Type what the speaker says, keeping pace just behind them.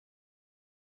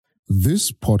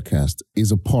This podcast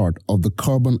is a part of the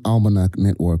Carbon Almanac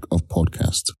network of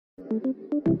podcasts.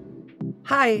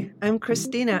 Hi, I'm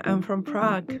Christina. I'm from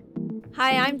Prague.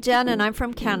 Hi, I'm Jen and I'm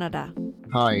from Canada.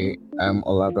 Hi, I'm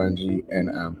Olabanji and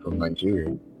I'm from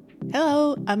Nigeria.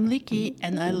 Hello, I'm Liki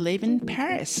and I live in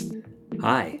Paris.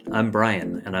 Hi, I'm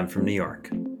Brian and I'm from New York.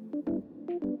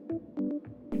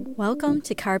 Welcome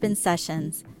to Carbon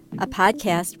Sessions, a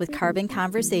podcast with carbon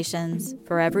conversations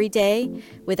for every day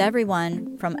with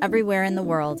everyone from everywhere in the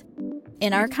world.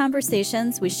 In our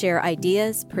conversations, we share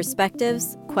ideas,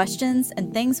 perspectives, questions,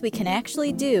 and things we can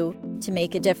actually do to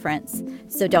make a difference.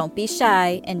 So don't be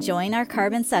shy and join our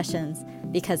Carbon Sessions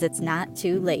because it's not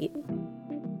too late.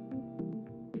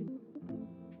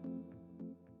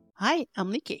 Hi,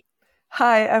 I'm Liki.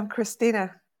 Hi, I'm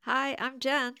Christina. Hi, I'm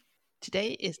Jen.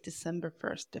 Today is December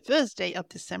 1st, the first day of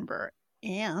December,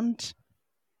 and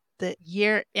the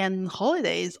year-end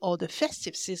holidays or the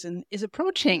festive season is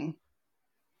approaching.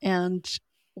 And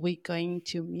we're going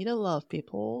to meet a lot of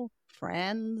people,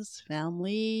 friends,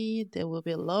 family. There will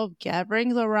be a lot of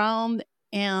gatherings around.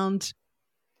 And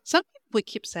something we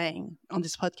keep saying on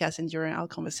this podcast and during our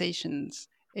conversations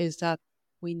is that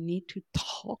we need to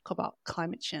talk about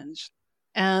climate change.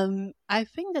 And I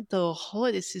think that the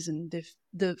holiday season,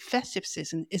 the festive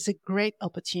season, is a great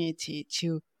opportunity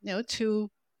to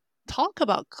talk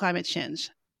about climate change.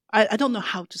 I don't know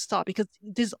how to start because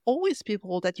there's always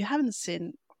people that you haven't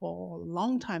seen for a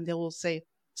long time. They will say,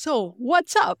 "So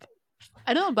what's up?"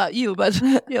 I don't know about you, but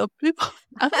people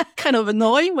are kind of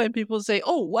annoying when people say,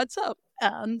 "Oh, what's up?"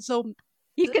 And so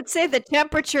You could say the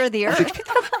temperature of the earth.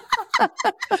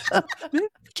 we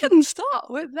can start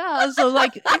with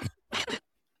that.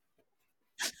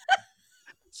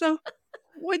 So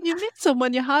when you meet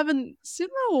someone you haven't seen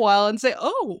in a while and say,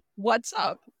 "Oh, what's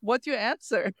up?" What do you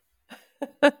answer?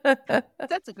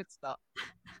 That's a good start.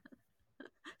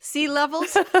 Sea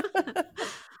levels?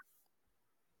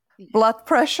 Blood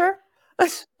pressure?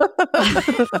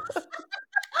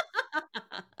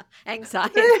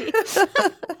 Anxiety.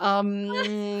 Well,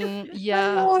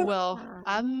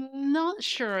 I'm not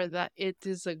sure that it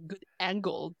is a good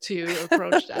angle to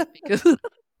approach that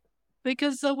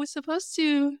because we're supposed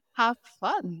to have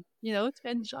fun, to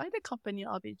enjoy the company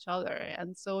of each other.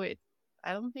 And so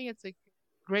I don't think it's a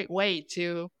great way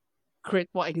to create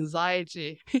more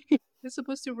anxiety. We're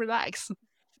supposed to relax.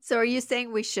 So are you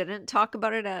saying we shouldn't talk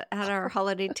about it at our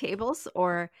holiday tables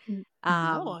or?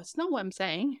 No, it's not what I'm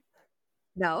saying.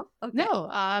 No? Okay. No,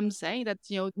 I'm saying that,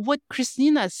 what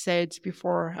Christina said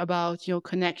before about,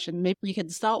 connection, maybe we can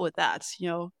start with that,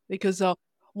 because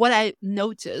what I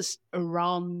noticed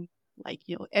around,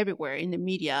 everywhere in the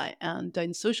media and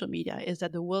in social media is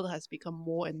that the world has become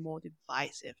more and more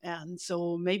divisive. And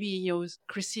so maybe,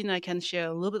 Christina can share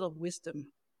a little bit of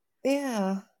wisdom.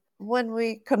 Yeah. When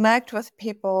we connect with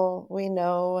people we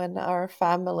know and our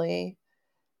family,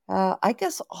 I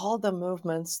guess all the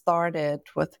movements started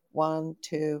with 1,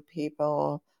 2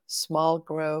 people, small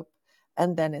group,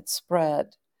 and then it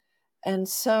spread. And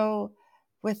so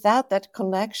without that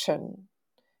connection,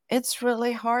 it's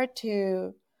really hard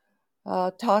to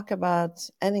talk about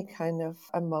any kind of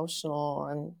emotional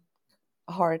and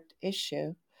hard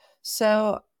issue.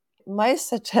 So my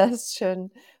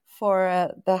suggestion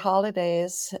for the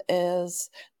holidays is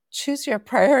choose your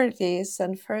priorities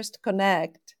and first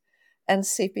connect and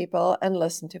see people and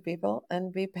listen to people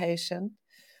and be patient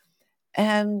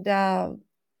and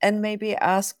maybe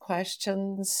ask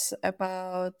questions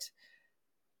about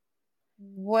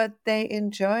what they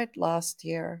enjoyed last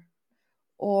year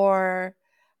or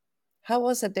how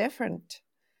was it different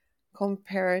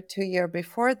compared to year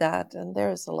before that. And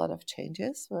there's a lot of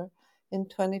changes. We're in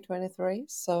 2023.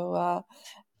 So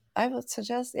I would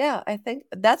suggest, I think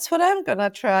that's what I'm going to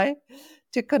try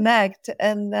to connect.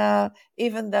 And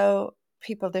even though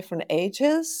people different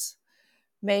ages,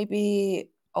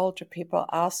 maybe older people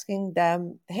asking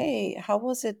them, hey, how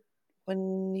was it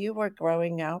when you were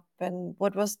growing up and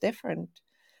what was different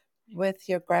with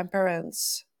your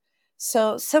grandparents?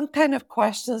 So some kind of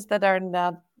questions that are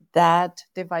not that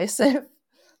divisive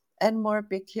and more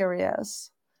be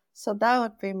curious. So that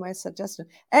would be my suggestion.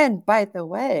 And by the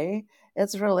way,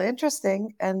 it's really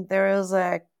interesting. And there is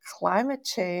a climate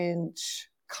change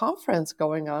conference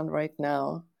going on right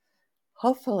now.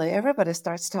 Hopefully everybody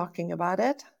starts talking about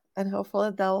it and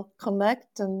hopefully they'll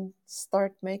connect and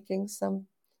start making some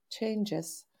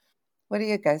changes. What do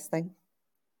you guys think?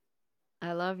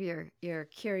 I love your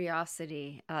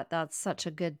curiosity. That's such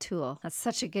a good tool. That's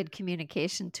such a good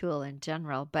communication tool in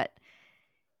general, but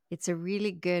it's a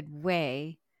really good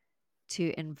way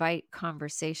to invite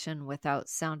conversation without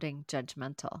sounding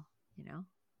judgmental,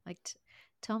 like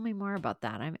Tell me more about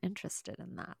that. I'm interested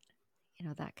in that.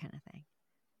 That kind of thing.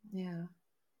 Yeah.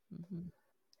 Mm-hmm.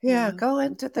 Yeah, go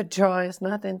into the joys,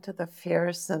 not into the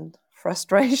fears and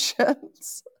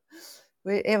frustrations.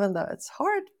 Even though it's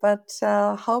hard, but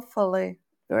hopefully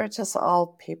we're just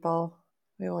all people.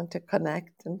 We want to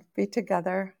connect and be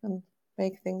together and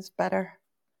make things better.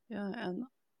 Yeah,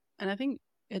 and I think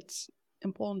it's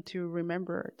important to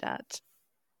remember that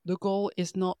the goal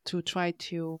is not to try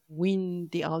to win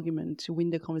the argument, to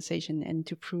win the conversation, and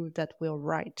to prove that we're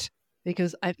right.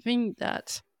 Because I think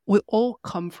that we all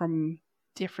come from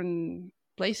different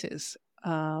places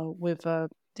with a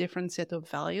different set of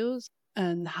values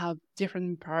and have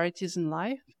different priorities in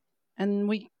life. And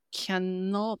we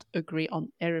cannot agree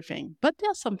on everything. But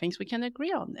there are some things we can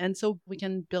agree on. And so we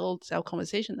can build our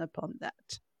conversation upon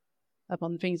that,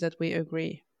 upon things that we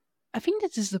agree. I think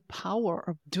this is the power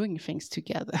of doing things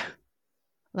together.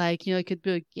 Like, it could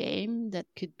be a game, that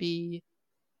could be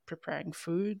preparing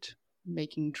food,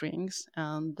 making drinks,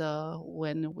 and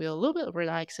when we're a little bit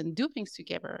relaxed and do things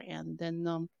together, and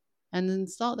then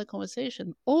start the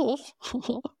conversation. Or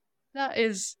that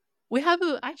is, we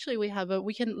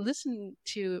can listen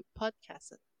to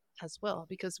podcasts as well,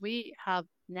 because we have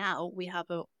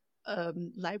a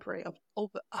library of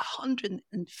over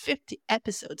 150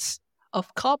 episodes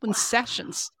of Carbon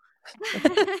Sessions.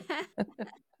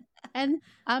 And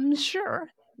I'm sure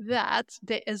that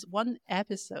there is one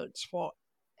episode for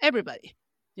everybody.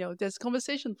 There's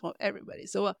conversation for everybody.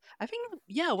 So I think,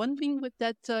 one thing with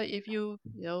that, if you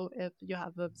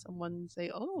have someone say,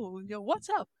 "Oh, what's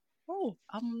up? Oh,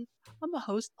 I'm a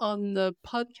host on the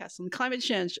podcast on climate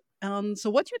change. So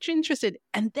what you're interested?"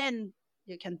 And then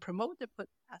you can promote the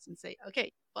podcast and say,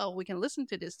 "Okay, well, we can listen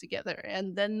to this together,"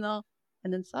 and then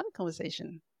start a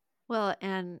conversation. Well,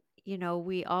 and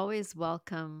we always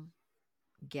welcome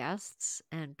guests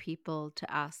and people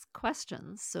to ask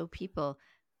questions. So people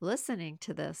listening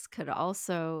to this could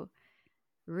also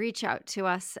reach out to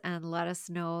us and let us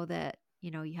know that,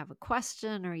 you have a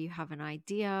question, or you have an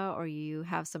idea, or you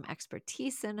have some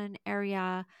expertise in an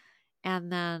area.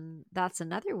 And then that's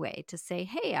another way to say,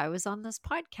 "Hey, I was on this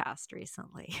podcast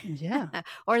recently." Yeah.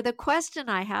 Or the question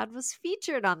I had was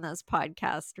featured on this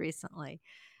podcast recently.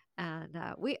 And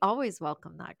we always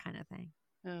welcome that kind of thing.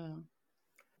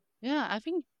 Yeah, I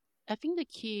think the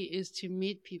key is to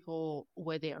meet people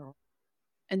where they are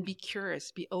and be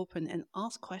curious, be open, and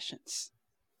ask questions.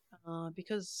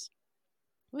 Because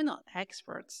we're not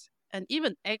experts. And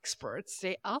even experts,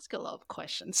 they ask a lot of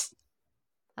questions.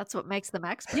 That's what makes them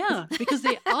experts. Yeah, because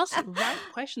they ask the right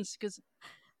questions. Because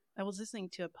I was listening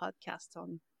to a podcast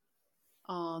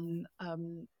on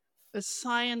a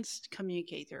science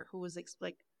communicator who was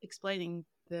explaining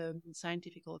the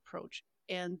scientific approach.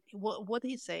 And what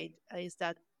he said is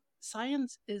that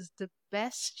science is the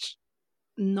best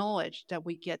knowledge that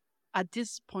we get at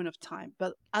this point of time.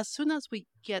 But as soon as we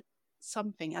get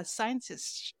something, as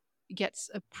scientists gets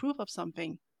a proof of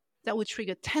something, that would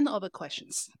trigger 10 other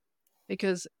questions.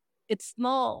 Because it's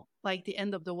not like the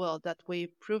end of the world that we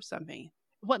prove something.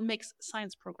 What makes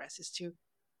science progress is to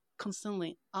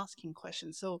constantly asking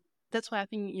questions. So that's why I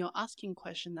think, asking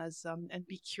questions and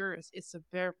be curious is a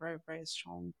very, very, very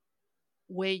strong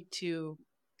way to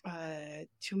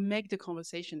make the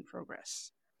conversation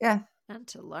progress. Yeah. And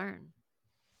to learn.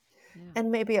 Yeah.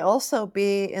 And maybe also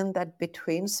be in that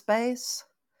between space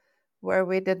where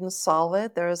we didn't solve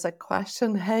it. There is a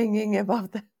question hanging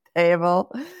above the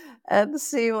table, and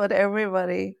see what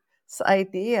everybody's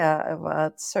idea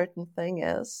about certain thing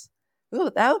is.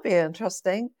 Ooh, that would be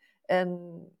interesting.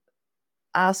 And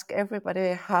ask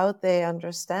everybody how they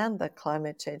understand the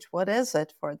climate change. What is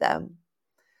it for them?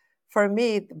 For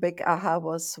me, the big aha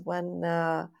was when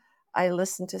I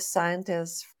listened to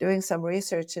scientists doing some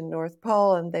research in North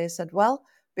Pole, and they said, well,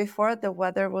 before the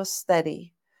weather was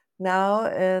steady. Now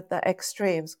the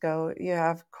extremes go. You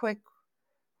have quick,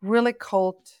 really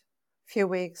cold few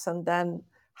weeks, and then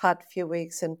hot few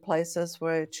weeks in places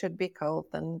where it should be cold,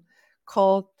 and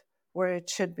cold where it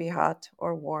should be hot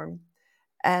or warm.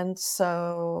 And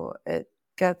so it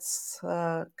gets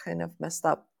kind of messed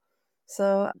up.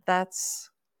 So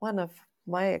that's one of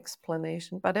my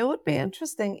explanation. But it would be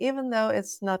interesting, even though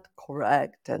it's not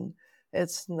correct and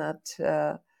it's not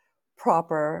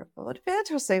proper, it would be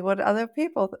interesting what other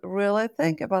people really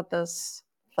think about this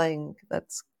thing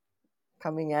that's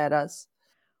coming at us.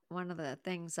 One of the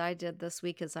things I did this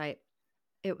week is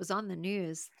it was on the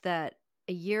news that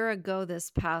a year ago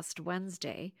this past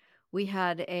Wednesday, we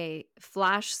had a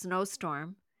flash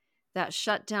snowstorm that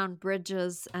shut down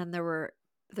bridges, and there were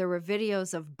there were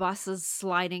videos of buses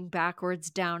sliding backwards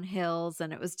down hills.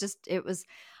 And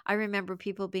I remember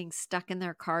people being stuck in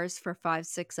their cars for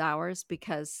 5-6 hours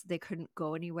because they couldn't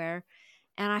go anywhere.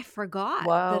 And I forgot that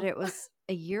Wow. it was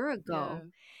a year ago. Yeah.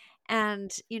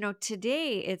 And,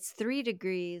 today it's 3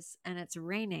 degrees and it's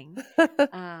raining,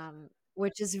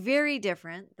 which is very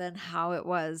different than how it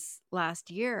was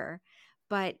last year.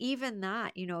 But even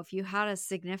that, if you had a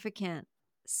significant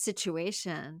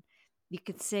situation, you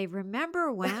could say,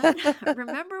 remember when?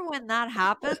 Remember when that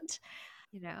happened?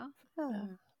 You know?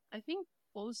 I think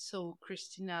also,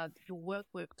 Christina, your work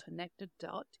with Connected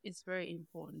Dot is very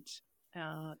important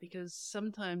because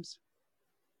sometimes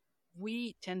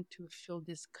we tend to feel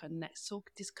so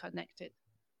disconnected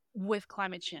with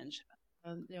climate change.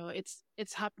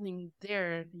 It's happening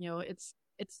there.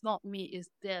 It's not me, it's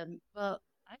them. But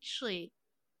actually,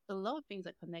 a lot of things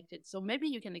are connected. So maybe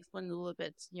you can explain a little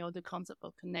bit, the concept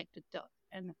of Connected Dot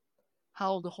and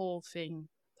how the whole thing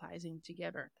ties in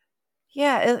together.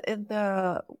 Yeah, in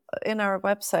our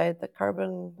website, the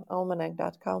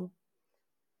carbonalmanac.com,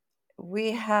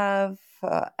 we have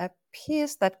a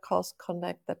piece that calls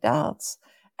Connect the Dots,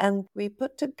 and we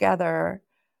put together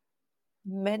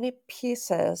many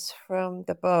pieces from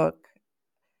the book,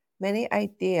 many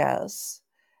ideas,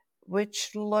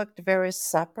 which looked very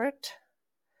separate,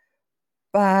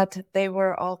 but they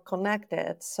were all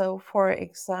connected. So, for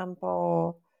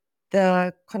example,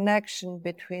 the connection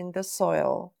between the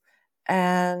soil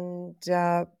and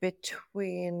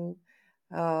between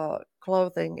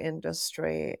clothing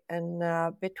industry and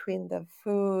between the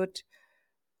food,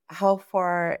 how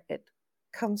far it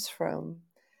comes from.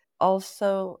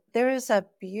 Also, there is a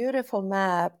beautiful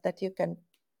map that you can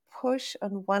push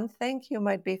on one thing you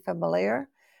might be familiar,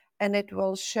 and it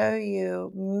will show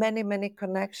you many, many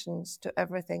connections to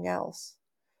everything else.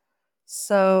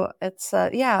 So it's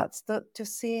to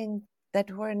seeing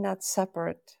that we're not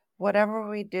separate. Whatever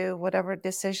we do, whatever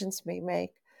decisions we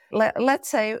make. Let's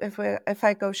say if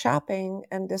I go shopping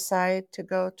and decide to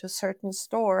go to a certain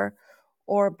store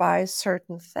or buy a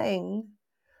certain thing,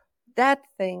 that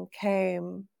thing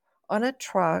came on a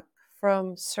truck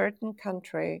from certain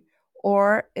country,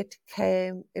 or it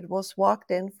was walked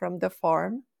in from the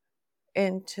farm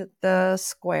into the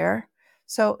square.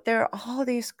 So there are all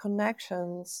these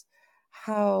connections,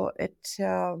 how it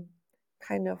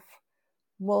kind of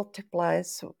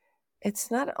multiplies.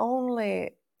 It's not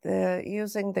only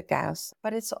using the gas,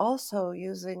 but it's also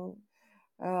using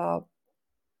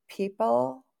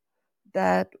people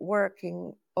that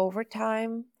working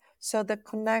overtime. So the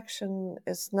connection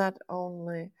is not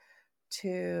only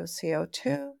to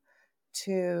CO2,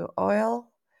 to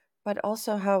oil, but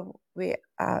also how we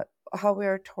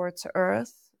are towards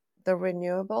Earth, the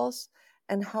renewables,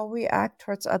 and how we act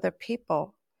towards other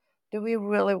people. Do we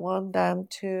really want them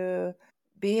to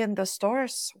be in the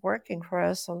stores working for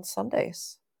us on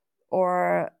Sundays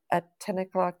or at 10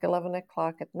 o'clock, 11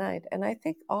 o'clock at night? And I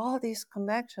think all these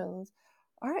connections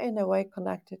are in a way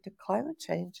connected to climate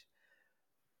change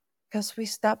because we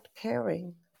stopped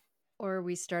caring. Or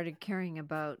we started caring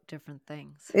about different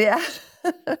things. Yeah.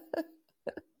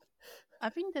 I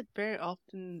think that very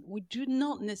often we do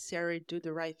not necessarily do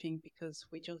the right thing because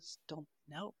we just don't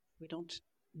know. We don't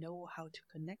know how to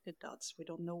connect the dots. We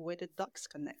don't know where the dots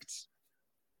connect.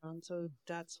 And so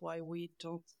that's why we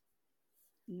don't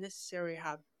necessarily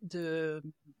have the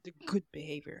good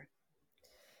behavior.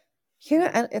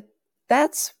 And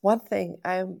that's one thing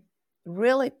I'm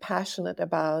really passionate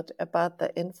about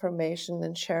the information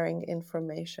and sharing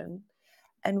information.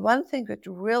 And one thing that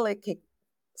really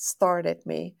started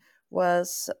me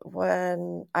was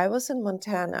when I was in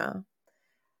Montana.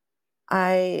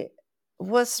 I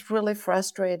was really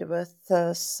frustrated with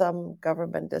some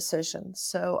government decisions.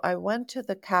 So I went to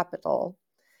the Capitol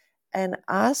and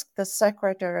asked the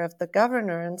secretary of the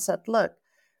governor and said, look,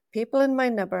 people in my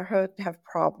neighborhood have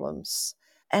problems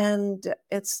and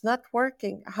it's not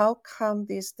working. How come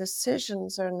these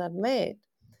decisions are not made?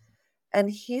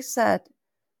 And he said,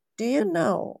 do you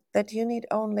know that you need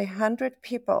only 100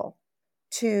 people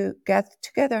to get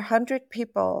together, 100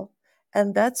 people,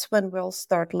 and that's when we'll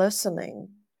start listening.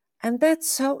 And that's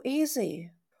so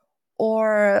easy.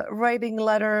 Or writing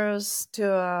letters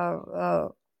to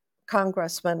a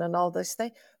congressman and all this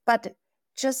thing. But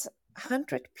just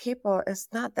 100 people is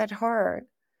not that hard.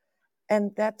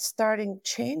 And that's starting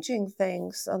changing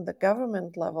things on the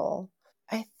government level.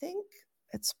 I think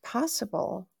it's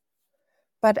possible.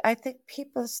 But I think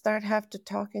people have to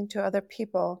talking to other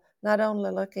people, not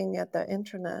only looking at the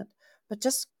internet, but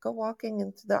just go walking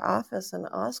into the office and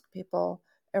ask people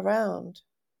around,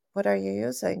 what are you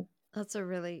using? That's a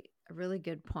really a really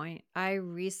good point. I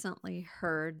recently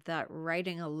heard that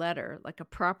writing a letter, like a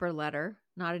proper letter,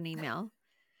 not an email,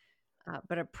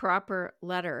 but a proper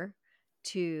letter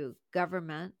to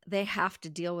government, they have to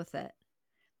deal with it.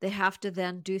 They have to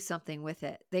then do something with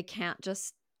it. They can't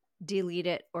just delete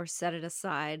it or set it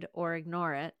aside or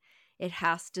ignore it. It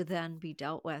has to then be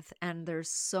dealt with. And there's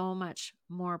so much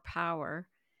more power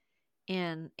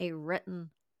in a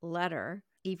written letter,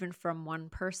 even from one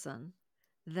person,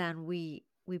 than we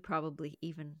probably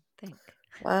even think.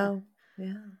 Wow.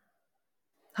 Yeah.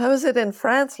 How is it in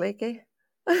France, Leaky?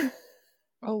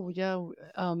 Oh yeah,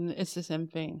 it's the same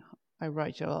thing. I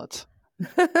write a lot.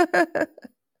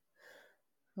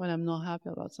 When I'm not happy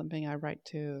about something, I write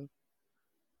to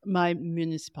my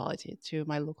municipality, to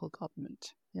my local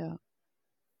government. Yeah,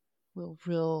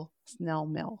 real snail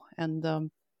mail, and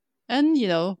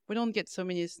we don't get so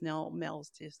many snail mails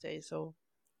these days, so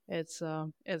it's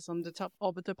on the top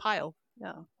of the pile.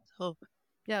 Yeah. So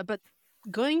yeah, but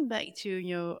going back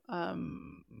to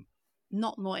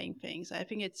not knowing things, I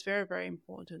think it's very, very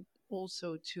important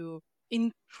also to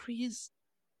increase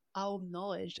our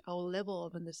knowledge, our level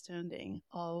of understanding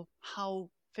of how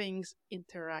things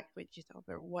interact with each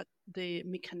other, what the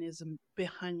mechanism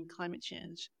behind climate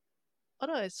change.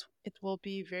 Otherwise, it will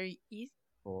be very easy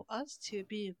for us to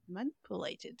be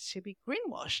manipulated, to be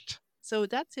greenwashed. So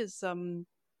that is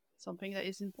something that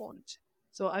is important.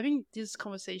 So I think these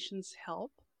conversations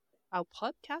help. Our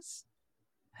podcasts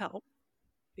help,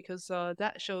 because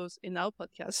that shows in our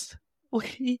podcast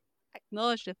we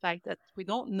acknowledge the fact that we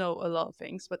don't know a lot of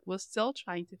things, but we're still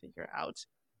trying to figure out.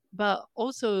 But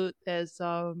also there's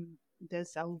our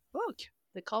book,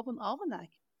 The Carbon Almanac,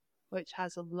 which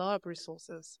has a lot of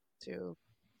resources to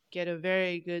get a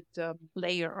very good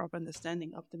layer of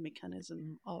understanding of the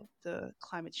mechanism of the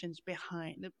climate change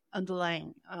behind, the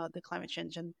underlying the climate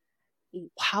change, and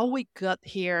how we got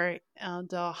here, and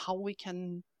how we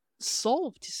can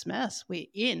solve this mess we're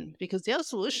in, because there are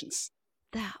solutions.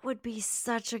 That would be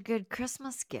such a good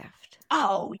Christmas gift.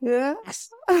 Oh, yes.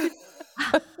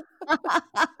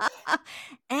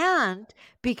 And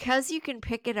because you can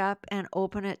pick it up and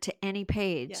open it to any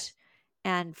page, yes,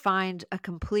 and find a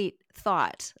complete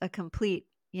thought, a complete,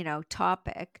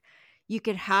 topic, you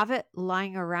could have it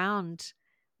lying around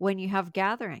when you have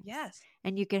gatherings. yes,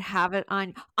 And you could have it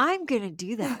on. I'm going to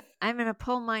do that. I'm going to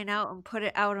pull mine out and put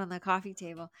it out on the coffee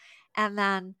table. And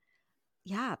then,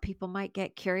 yeah, people might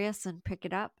get curious and pick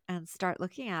it up and start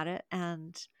looking at it.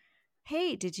 And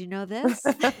hey, did you know this?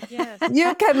 yes.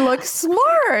 You can look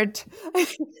smart.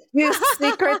 You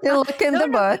secretly look in the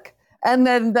book, and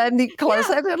then you close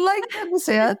it and didn't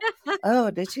see it. Oh,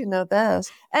 did you know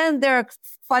this? And there are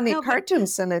funny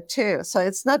cartoons in it too, so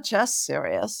it's not just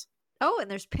serious. Oh,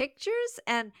 and there's pictures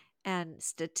and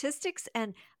statistics,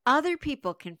 and other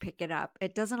people can pick it up.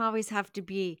 It doesn't always have to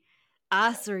be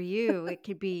us or you. It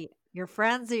could be your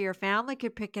friends or your family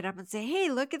could pick it up and say, hey,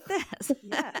 look at this.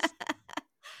 Yes.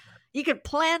 You could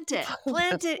plant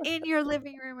it in your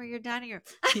living room or your dining room.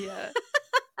 Yeah.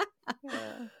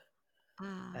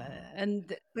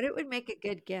 But it would make a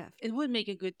good gift. It would make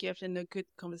a good gift and a good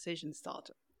conversation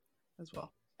starter as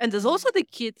well. And there's also the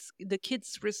kids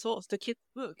resource, the kids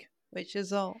book, which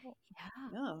is all.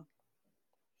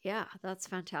 Yeah, that's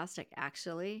fantastic.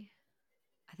 Actually,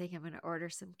 I think I'm going to order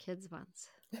some kids ones.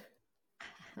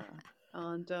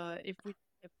 And if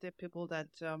there are people that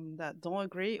don't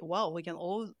agree, well, we can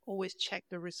always check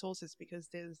the resources, because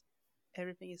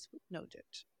everything is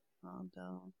footnoted, and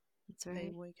that's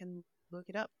right. we can look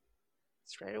it up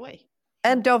straight away.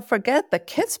 And don't forget, the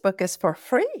kids book is for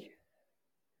free.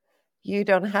 You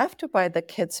don't have to buy the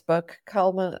kids book,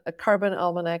 Carbon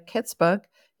Almanac kids book.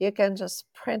 You can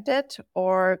just print it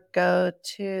or go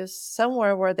to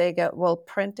somewhere where will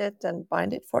print it and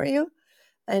bind it for you,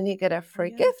 and you get a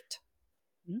free gift.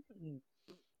 Mm-hmm.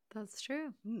 That's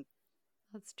true.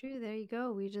 That's true. There you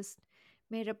go. We just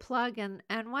made a plug. And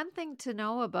one thing to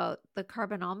know about the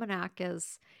Carbon Almanac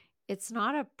is it's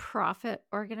not a profit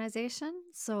organization.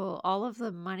 So all of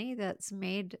the money that's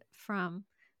made from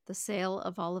the sale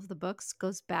of all of the books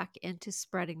goes back into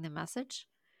spreading the message.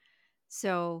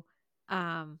 So,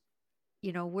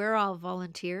 we're all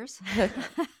volunteers.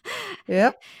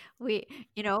 Yep.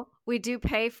 We do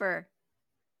pay for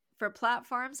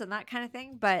platforms and that kind of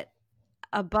thing, but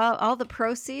above all, the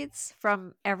proceeds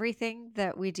from everything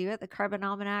that we do at the Carbon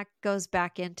Almanac goes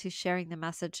back into sharing the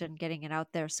message and getting it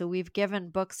out there. So we've given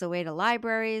books away to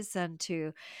libraries and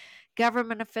to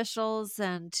government officials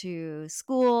and to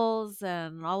schools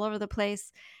and all over the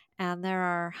place. And there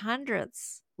are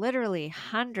literally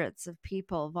hundreds of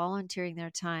people volunteering their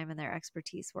time and their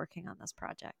expertise working on this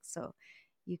project. So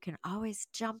you can always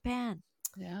jump in.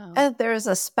 Yeah. And there is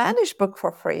a Spanish book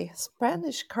for free,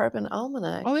 Spanish Carbon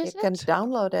Almanac. Oh, You is can it?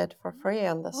 download it for free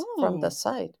from the Oh.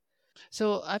 site.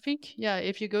 So I think, yeah,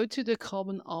 if you go to the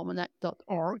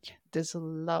carbonalmanac.org, there's a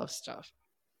lot of stuff.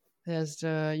 There's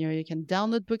the, you can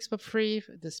download books for free,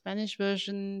 the Spanish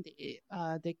version,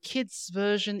 the kids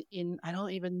version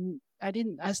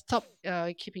I stopped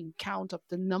keeping count of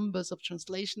the numbers of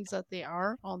translations that there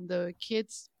are on the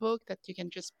kids book that you can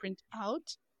just print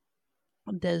out.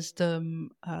 There's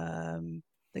the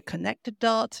Connected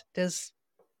Dot. There's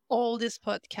all these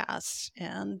podcasts,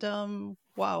 and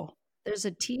wow. There's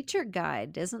a teacher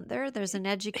guide, isn't there? There's an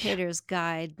educator's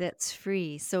guide that's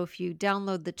free. So if you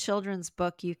download the children's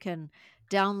book, you can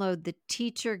download the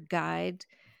teacher guide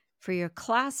for your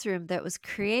classroom that was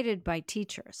created by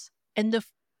teachers. And the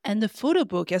photo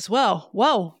book as well.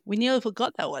 Wow, we nearly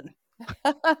forgot that one.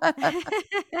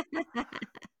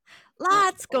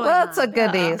 Lots going on. Lots of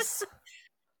goodies.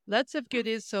 Lots of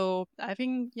goodies. So I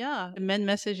think, the main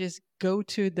message is go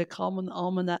to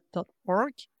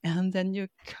thecarbonalmanac.org, and then you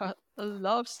got a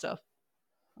lot of stuff.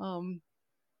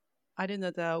 I don't know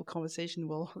that our conversation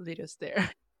will lead us there.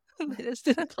 Lead us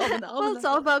to the Carbon Almanac. Well, it's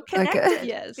all about connecting. Okay.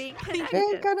 Yes. Being Being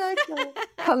connected. connected.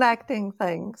 Connecting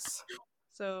things.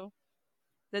 So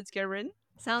let's get in.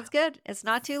 Sounds good. It's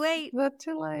not too late. Not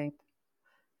too late.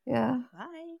 Yeah.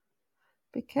 Bye.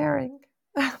 Be caring.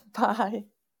 Bye.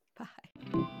 Bye.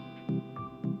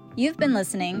 You've been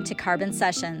listening to Carbon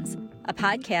Sessions, a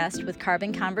podcast with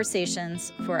carbon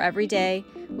conversations for every day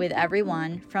with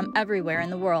everyone from everywhere in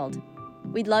the world.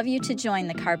 We'd love you to join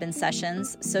the Carbon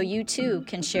Sessions so you too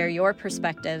can share your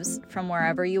perspectives from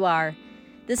wherever you are.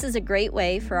 This is a great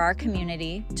way for our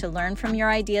community to learn from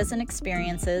your ideas and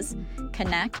experiences,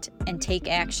 connect, and take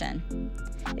action.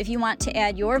 If you want to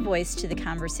add your voice to the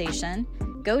conversation,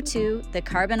 go to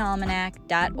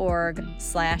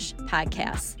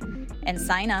thecarbonalmanac.org/podcasts and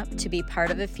sign up to be part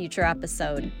of a future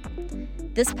episode.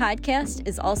 This podcast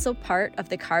is also part of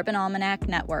the Carbon Almanac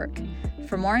Network.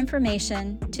 For more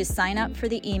information, to sign up for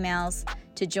the emails,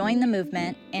 to join the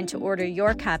movement, and to order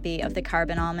your copy of the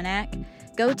Carbon Almanac,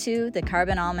 go to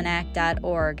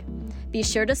thecarbonalmanac.org. Be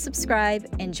sure to subscribe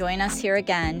and join us here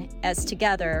again as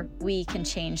together we can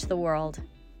change the world.